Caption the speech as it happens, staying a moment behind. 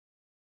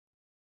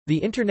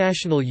The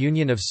International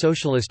Union of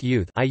Socialist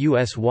Youth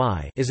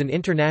is an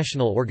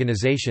international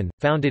organization,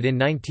 founded in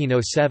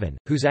 1907,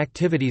 whose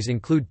activities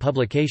include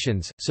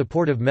publications,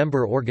 support of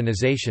member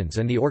organizations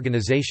and the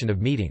organization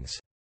of meetings.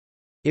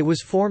 It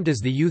was formed as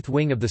the youth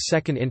wing of the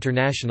Second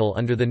International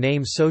under the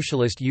name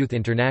Socialist Youth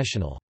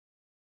International.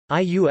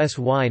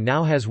 IUSY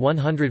now has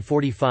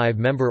 145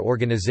 member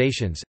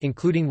organizations,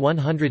 including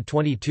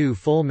 122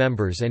 full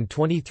members and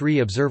 23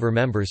 observer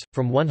members,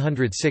 from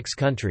 106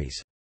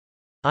 countries.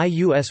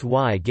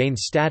 IUSY gained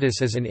status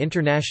as an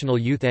international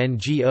youth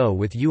NGO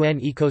with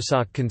UN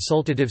ECOSOC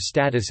consultative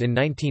status in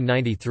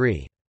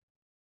 1993.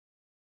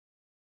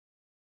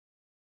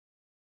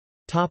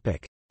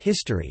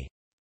 History.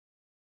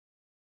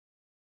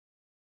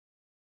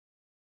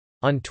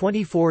 On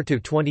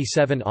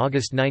 24–27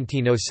 August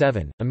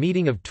 1907, a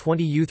meeting of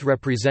 20 youth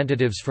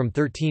representatives from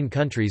 13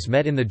 countries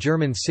met in the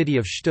German city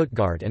of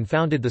Stuttgart and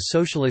founded the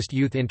Socialist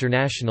Youth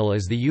International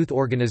as the youth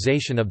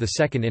organization of the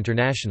Second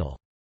International.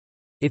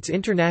 Its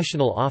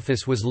international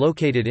office was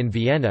located in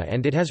Vienna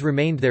and it has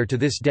remained there to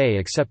this day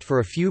except for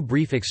a few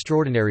brief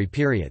extraordinary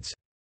periods.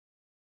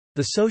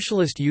 The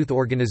socialist youth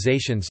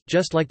organizations,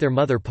 just like their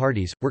mother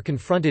parties, were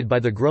confronted by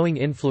the growing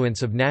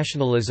influence of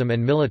nationalism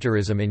and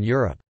militarism in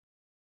Europe.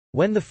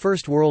 When the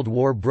First World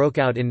War broke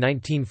out in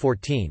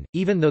 1914,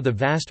 even though the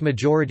vast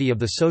majority of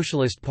the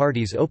socialist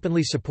parties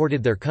openly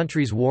supported their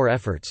country's war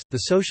efforts,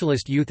 the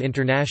Socialist Youth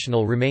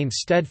International remained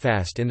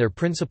steadfast in their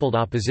principled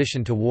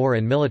opposition to war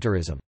and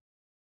militarism.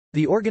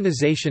 The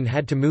organization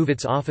had to move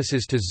its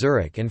offices to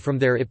Zurich and from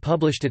there it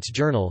published its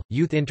journal,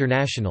 Youth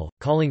International,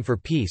 calling for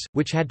peace,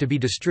 which had to be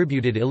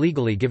distributed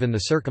illegally given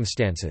the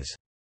circumstances.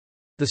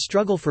 The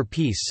struggle for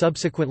peace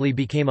subsequently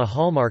became a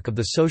hallmark of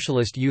the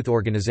Socialist Youth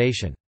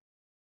Organization.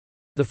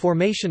 The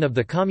formation of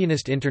the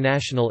Communist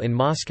International in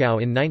Moscow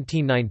in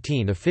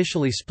 1919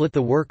 officially split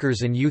the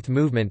workers' and youth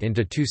movement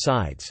into two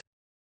sides.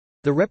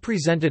 The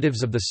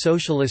representatives of the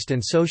socialist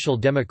and social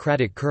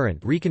democratic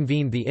current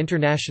reconvened the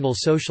International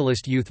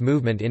Socialist Youth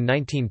Movement in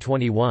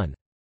 1921.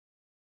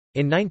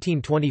 In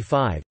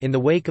 1925, in the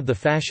wake of the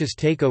fascist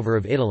takeover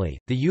of Italy,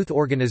 the youth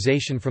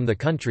organization from the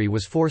country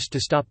was forced to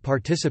stop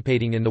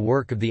participating in the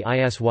work of the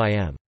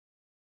ISYM.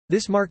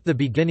 This marked the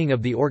beginning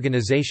of the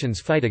organization's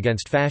fight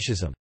against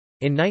fascism.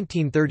 In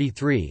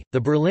 1933, the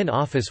Berlin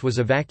office was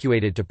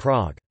evacuated to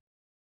Prague.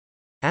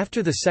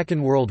 After the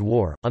Second World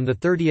War, on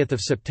 30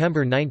 September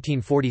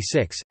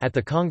 1946, at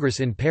the Congress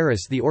in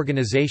Paris the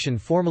organization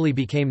formally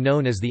became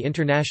known as the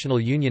International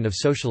Union of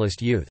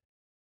Socialist Youth.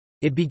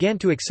 It began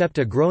to accept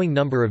a growing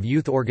number of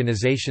youth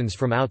organizations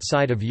from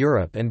outside of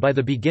Europe and by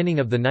the beginning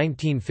of the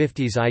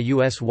 1950s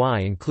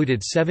IUSY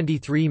included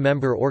 73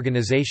 member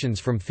organizations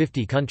from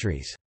 50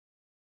 countries.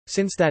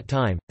 Since that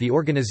time, the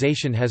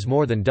organization has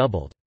more than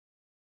doubled.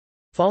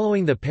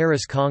 Following the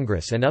Paris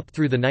Congress and up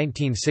through the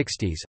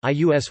 1960s,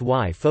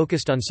 IUSY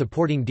focused on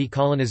supporting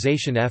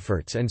decolonization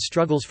efforts and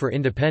struggles for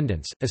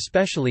independence,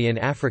 especially in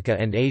Africa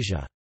and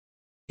Asia.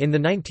 In the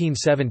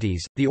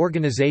 1970s, the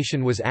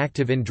organization was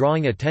active in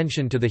drawing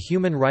attention to the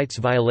human rights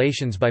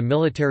violations by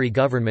military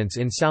governments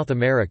in South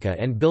America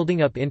and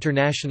building up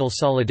international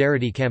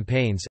solidarity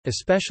campaigns,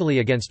 especially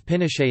against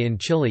Pinochet in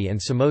Chile and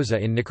Somoza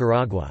in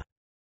Nicaragua.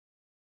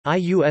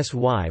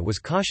 IUSY was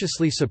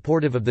cautiously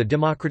supportive of the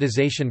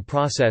democratization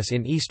process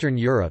in Eastern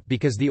Europe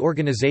because the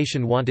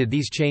organization wanted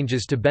these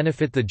changes to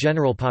benefit the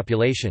general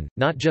population,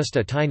 not just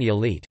a tiny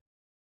elite.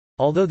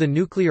 Although the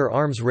nuclear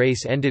arms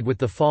race ended with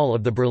the fall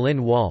of the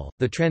Berlin Wall,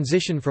 the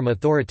transition from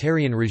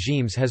authoritarian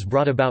regimes has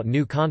brought about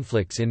new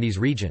conflicts in these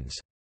regions.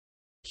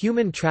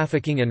 Human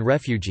trafficking and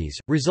refugees,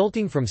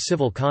 resulting from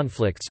civil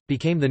conflicts,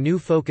 became the new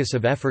focus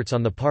of efforts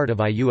on the part of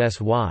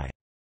IUSY.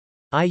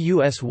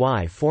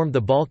 IUSY formed the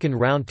Balkan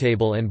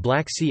Roundtable and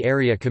Black Sea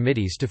Area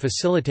Committees to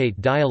facilitate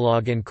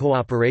dialogue and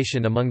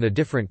cooperation among the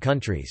different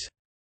countries.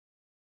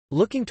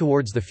 Looking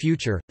towards the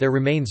future, there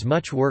remains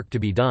much work to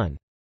be done.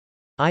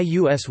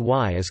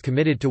 IUSY is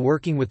committed to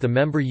working with the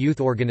member youth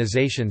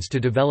organizations to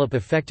develop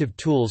effective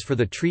tools for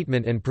the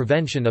treatment and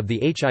prevention of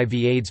the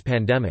HIV/AIDS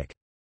pandemic.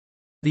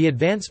 The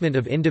advancement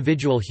of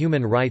individual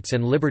human rights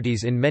and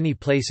liberties in many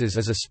places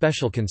is a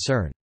special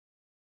concern.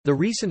 The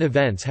recent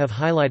events have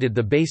highlighted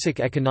the basic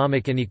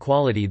economic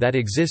inequality that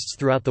exists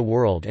throughout the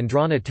world and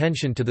drawn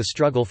attention to the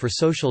struggle for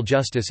social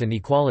justice and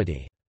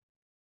equality.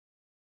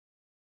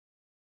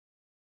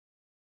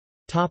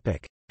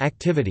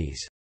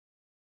 Activities.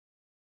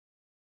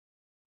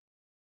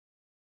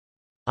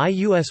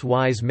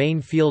 IUSY's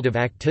main field of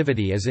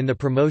activity is in the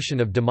promotion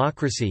of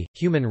democracy,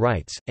 human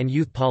rights, and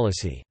youth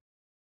policy.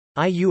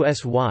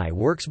 IUSY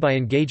works by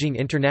engaging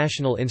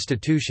international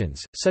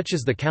institutions, such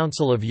as the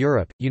Council of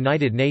Europe,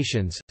 United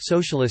Nations,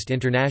 Socialist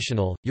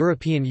International,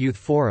 European Youth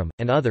Forum,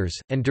 and others,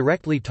 and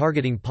directly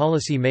targeting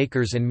policy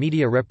makers and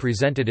media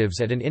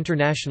representatives at an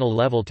international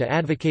level to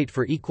advocate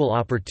for equal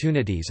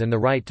opportunities and the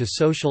right to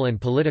social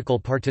and political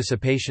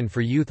participation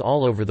for youth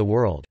all over the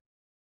world.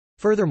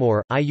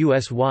 Furthermore,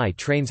 IUSY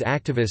trains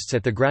activists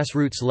at the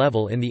grassroots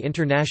level in the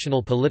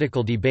international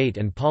political debate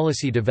and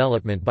policy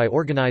development by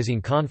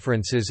organizing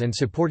conferences and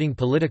supporting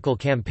political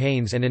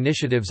campaigns and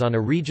initiatives on a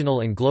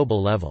regional and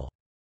global level.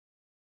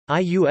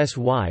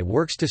 IUSY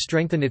works to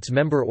strengthen its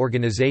member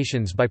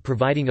organizations by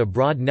providing a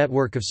broad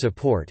network of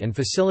support and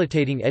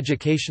facilitating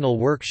educational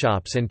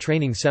workshops and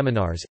training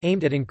seminars,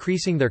 aimed at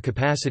increasing their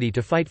capacity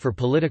to fight for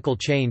political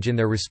change in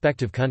their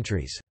respective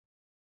countries.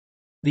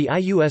 The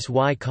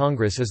IUSY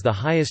Congress is the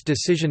highest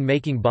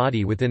decision-making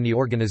body within the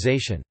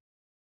organization.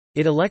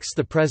 It elects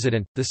the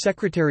President, the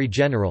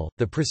Secretary-General,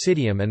 the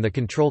Presidium and the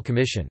Control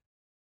Commission.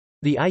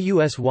 The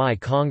IUSY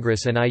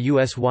Congress and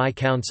IUSY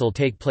Council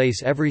take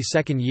place every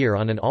second year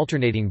on an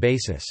alternating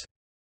basis.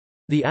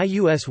 The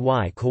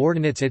IUSY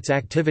coordinates its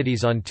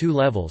activities on two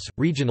levels,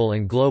 regional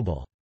and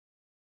global.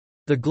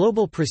 The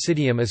Global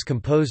Presidium is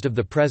composed of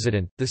the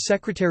President, the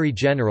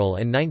Secretary-General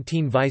and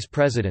 19 Vice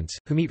Presidents,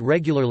 who meet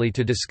regularly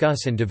to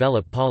discuss and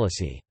develop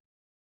policy.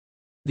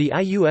 The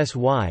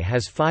IUSY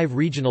has 5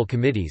 regional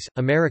committees,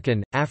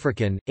 American,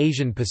 African,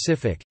 Asian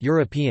Pacific,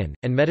 European,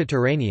 and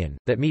Mediterranean,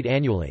 that meet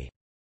annually.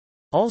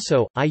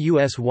 Also,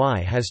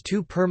 IUSY has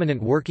 2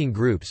 permanent working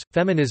groups,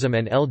 Feminism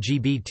and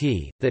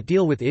LGBT, that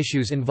deal with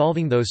issues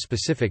involving those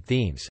specific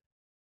themes.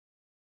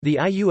 The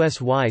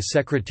IUSY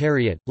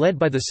Secretariat, led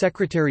by the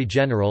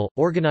Secretary-General,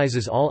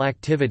 organizes all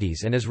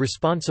activities and is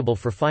responsible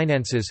for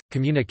finances,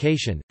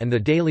 communication, and the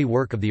daily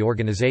work of the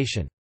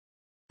organization.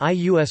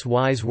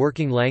 IUSY's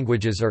working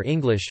languages are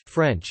English,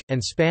 French,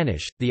 and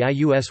Spanish. The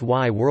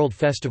IUSY World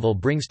Festival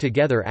brings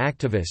together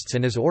activists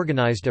and is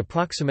organized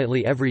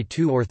approximately every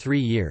 2 or 3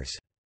 years.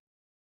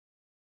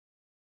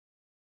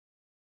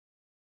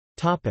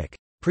 Topic: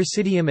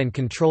 Presidium and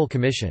Control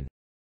Commission.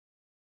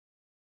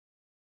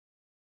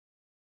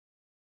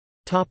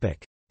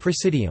 Topic: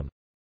 Presidium.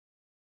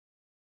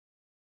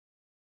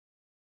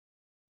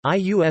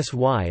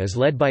 IUSY is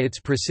led by its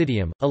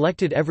Presidium,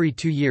 elected every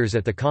 2 years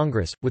at the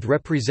Congress, with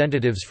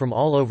representatives from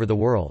all over the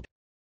world.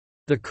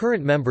 The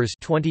current members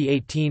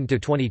 2018 to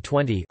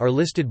 2020 are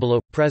listed below.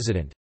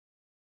 President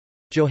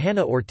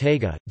Johanna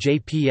Ortega,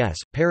 JPS,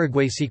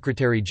 Paraguay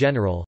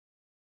Secretary-General.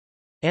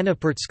 Anna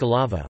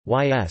Pertskalava,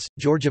 YS,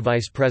 Georgia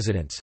Vice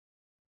Presidents.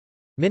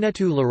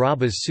 Minetu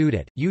Larabas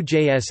Sudat,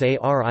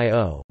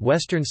 UJSARIO,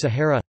 Western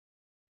Sahara.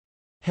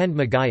 Hend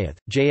Magayath,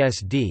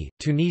 JSD,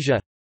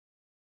 Tunisia.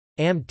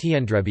 Am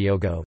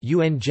Tiendrebiogo,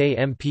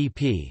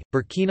 UNJMPP,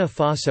 Burkina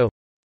Faso.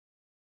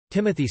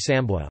 Timothy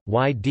Sambwa,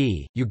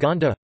 YD,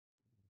 Uganda.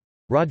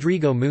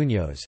 Rodrigo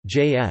Muñoz,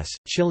 JS,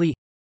 Chile.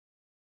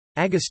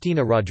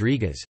 Agustina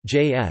Rodriguez,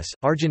 JS,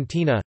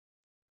 Argentina.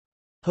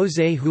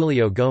 José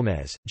Julio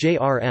Gómez,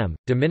 JRM,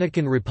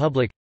 Dominican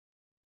Republic.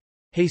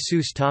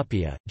 Jesus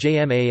Tapia,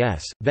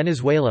 JMAS,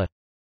 Venezuela.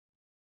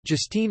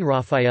 Justine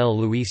Rafael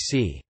Luis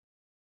C.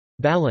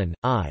 Balan,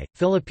 I,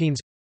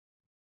 Philippines.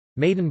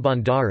 Maiden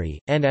Bhandari,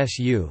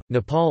 NSU,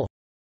 Nepal.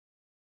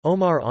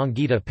 Omar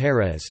Anguita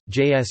Perez,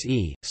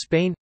 JSE,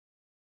 Spain.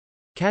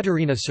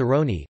 Caterina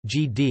Cerrone,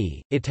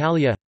 GD,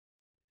 Italia.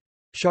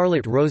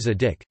 Charlotte Rosa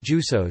Dick,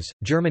 Jusos,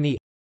 Germany.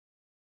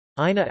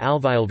 Ina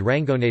Alvild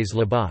Rangones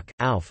Labak,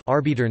 Alf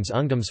Arbiterns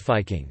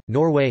Ungdomsviking,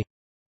 Norway.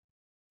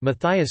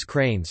 Matthias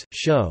Cranes,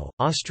 Show,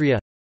 Austria.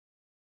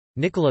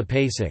 Nikola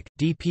Pasic,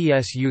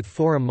 DPS Youth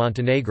Forum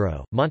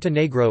Montenegro,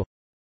 Montenegro.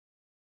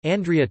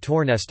 Andrea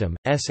Tornestam,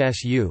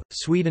 SSU,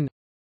 Sweden.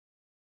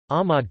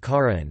 Ahmad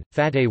Karahan,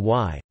 Fateh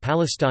Y,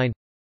 Palestine.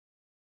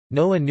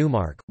 Noah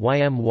Newmark,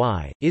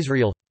 YMY,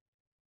 Israel.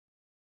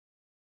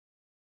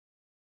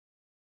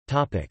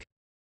 Topic: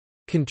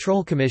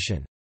 Control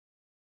Commission.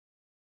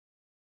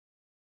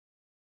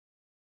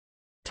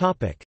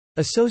 Topic: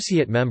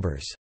 Associate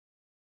members.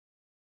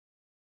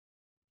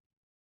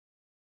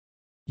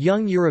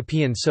 Young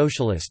European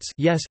Socialists,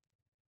 yes.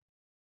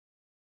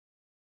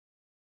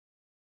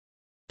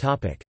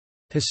 Topic: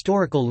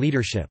 Historical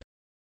leadership.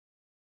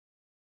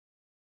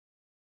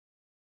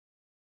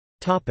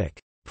 Topic: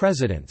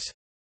 Presidents.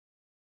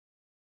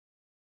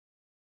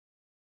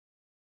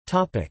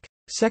 Topic: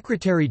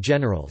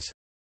 Secretary-Generals.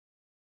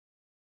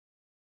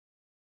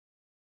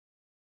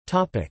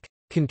 Topic: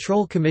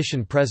 Control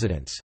Commission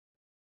Presidents.